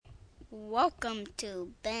Welcome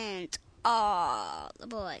to Ben's All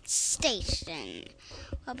Aboard Station.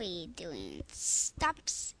 We'll be doing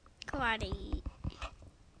stops karate.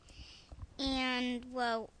 And,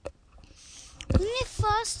 well, when you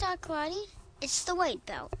first start karate, it's the white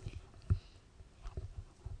belt.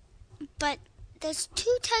 But there's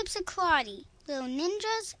two types of karate. Little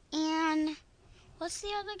ninjas and, what's the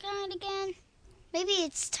other kind again? Maybe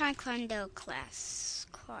it's Taekwondo class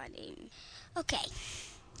karate. Okay.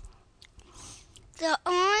 The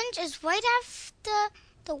orange is right after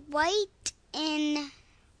the white in,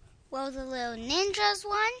 well, the little ninjas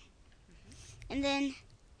one. And then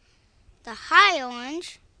the high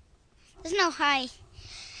orange, there's no high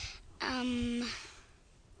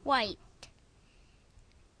white.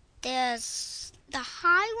 There's the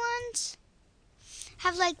high ones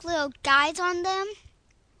have like little guides on them.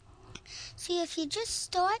 So if you just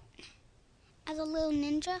start as a little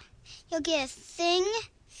ninja, you'll get a thing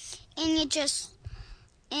and you just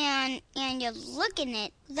and you're looking at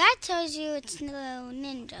it. That tells you it's little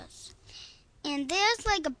ninjas. And there's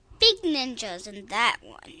like a big ninjas in that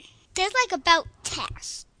one. There's like a belt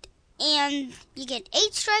test. And you get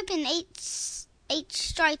 8 stripes and 8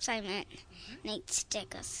 stripes I meant. And 8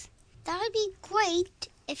 stickers. That would be great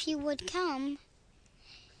if you would come.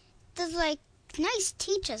 There's like nice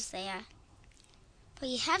teachers there. But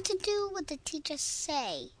you have to do what the teachers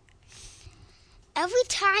say. Every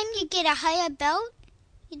time you get a higher belt,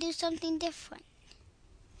 you do something different.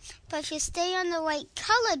 But if you stay on the white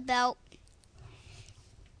colored belt,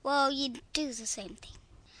 well, you do the same thing.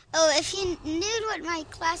 Oh, if you knew what my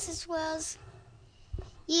classes was,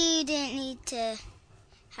 you didn't need to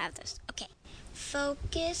have this. Okay.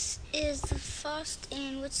 Focus is the first,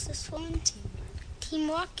 and what's this one?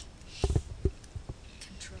 Teamwork.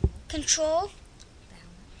 Control.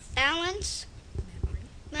 Balance.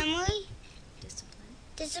 Memory.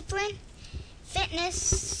 Discipline.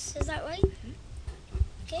 Fitness. Is that right?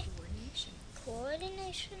 Okay.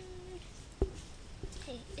 Coordination.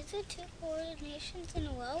 Hey, is there 2 coordinations in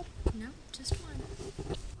a row? No, just one.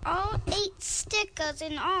 All 8 stickers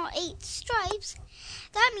and all 8 stripes.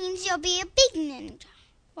 That means you'll be a big ninja.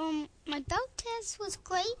 Well, my belt test was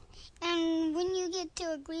great. And when you get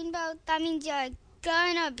to a green belt, that means you're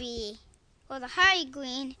gonna be, or the high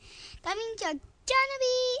green, that means you're gonna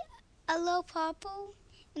be a low purple.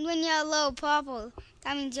 And when you're a low purple,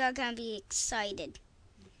 that means you're gonna be excited.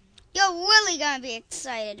 You're really gonna be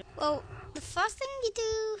excited. Well, the first thing you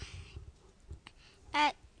do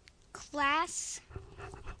at class,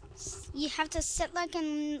 you have to sit like a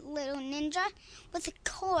little ninja with a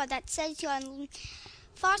cord that says your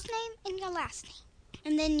first name and your last name.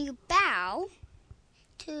 And then you bow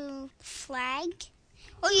to the flag.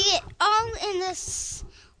 Well, you get all in this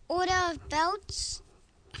order of belts.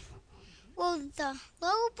 Well, the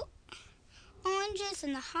low oranges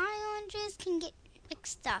and the high oranges can get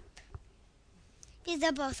mixed up. Because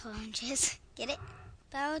they're both oranges. Get it?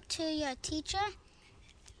 Bow to your teacher.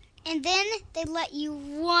 And then they let you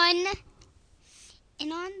run.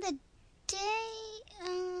 And on the day,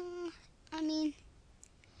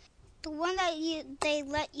 the one that they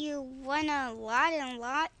let you run a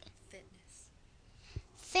lot.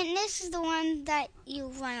 Fitness is the one that you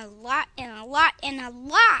run a lot.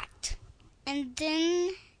 And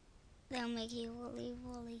then they'll make you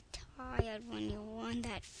really tired when you run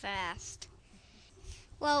that fast.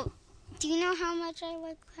 Well, do you know how much I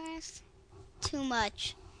like class? Too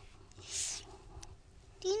much.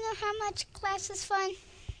 Do you know how much class is fun?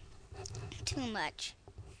 Too much.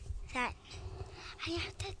 That I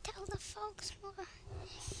have to tell the folks more. One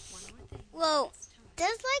more thing. Well, there's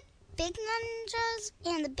like big ninjas,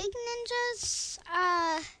 and the big ninjas,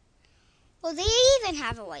 well, they even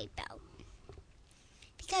have a white belt.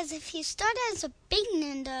 Because if you start as a big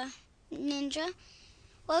ninja,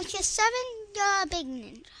 well, if you're 7, you're a big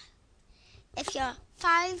ninja. If you're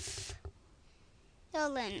 5, you're a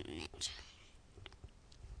little ninja.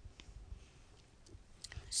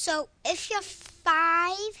 So if you're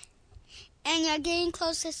 5 and you're getting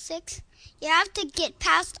close to 6, you have to get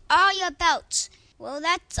past all your belts. Well,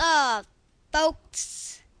 that's all,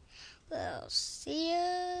 folks. We'll see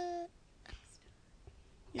you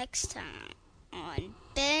next time on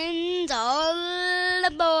Ben's All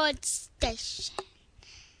Aboard Station.